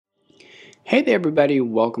Hey there everybody,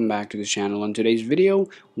 welcome back to the channel. In today's video,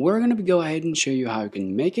 we're going to go ahead and show you how you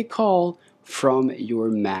can make a call from your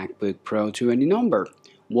MacBook Pro to any number.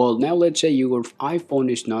 Well, now let's say your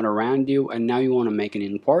iPhone is not around you and now you want to make an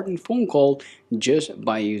important phone call just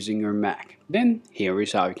by using your Mac. Then here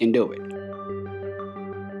is how you can do it.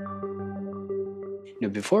 Now,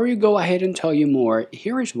 before you go ahead and tell you more,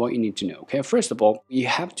 here is what you need to know. Okay, first of all, you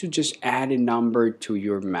have to just add a number to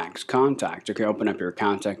your Mac's contact. Okay, open up your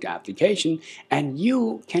contact application and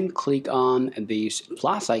you can click on this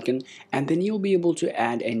plus icon and then you'll be able to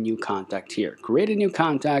add a new contact here. Create a new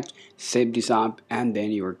contact, save this up, and then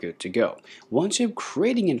you're good to go. Once you're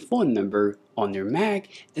creating a phone number on your Mac,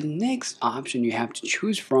 the next option you have to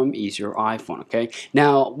choose from is your iPhone. Okay,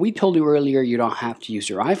 now we told you earlier you don't have to use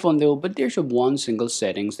your iPhone though, but there's one single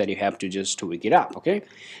settings that you have to just tweak it up. Okay,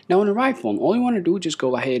 now on your iPhone, all you want to do is just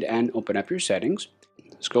go ahead and open up your settings,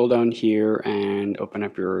 scroll down here and open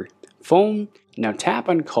up your phone. Now tap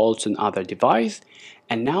on calls on other device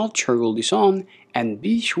and now toggle this on, and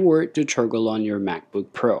be sure to toggle on your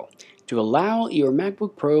MacBook Pro to allow your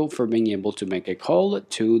MacBook Pro for being able to make a call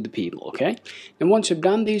to the people. Okay, and once you've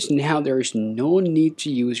done this, now there is no need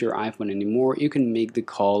to use your iPhone anymore. You can make the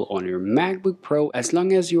call on your MacBook Pro as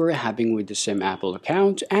long as you are having with the same Apple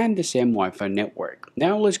account and the same Wi-Fi network.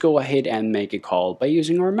 Now let's go ahead and make a call by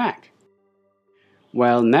using our Mac.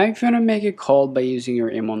 Well, now if you want to make a call by using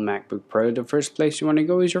your M1 MacBook Pro, the first place you want to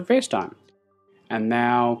go is your FaceTime. And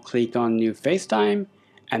now click on New FaceTime.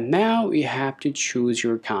 And now you have to choose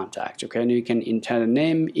your contacts. Okay, and you can enter a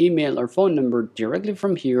name, email, or phone number directly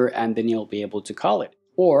from here, and then you'll be able to call it.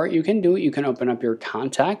 Or you can open up your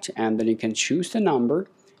contact, and then you can choose the number,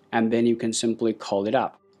 and then you can simply call it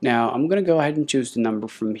up. Now I'm gonna go ahead and choose the number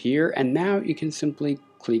from here, and now you can simply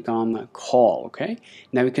click on call. Okay,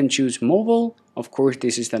 now you can choose mobile. Of course,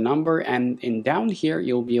 this is the number, and down here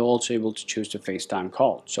you'll be also able to choose the FaceTime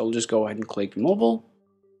call. So I'll just go ahead and click mobile.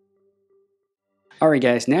 Alright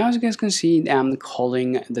guys, now as you guys can see, I'm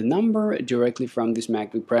calling the number directly from this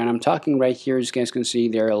MacBook Pro, and I'm talking right here. As you guys can see,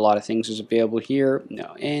 there are a lot of things available here,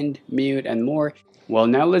 end, mute, and more. Well,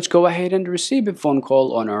 now let's go ahead and receive a phone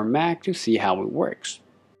call on our Mac to see how it works.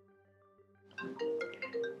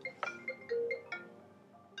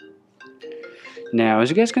 Now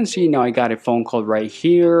as you guys can see, now I got a phone call right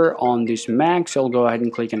here on this Mac, so I'll go ahead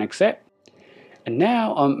and click on accept. And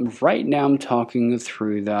now, right now I'm talking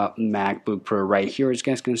through the MacBook Pro right here. As you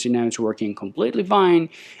guys can see, now it's working completely fine.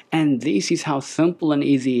 And this is how simple and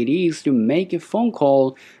easy it is to make a phone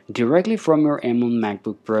call directly from your M1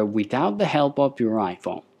 MacBook Pro without the help of your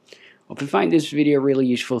iPhone. Hope you find this video really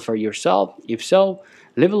useful for yourself. If so,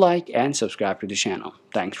 leave a like and subscribe to the channel.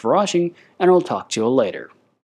 Thanks for watching, and I'll talk to you later.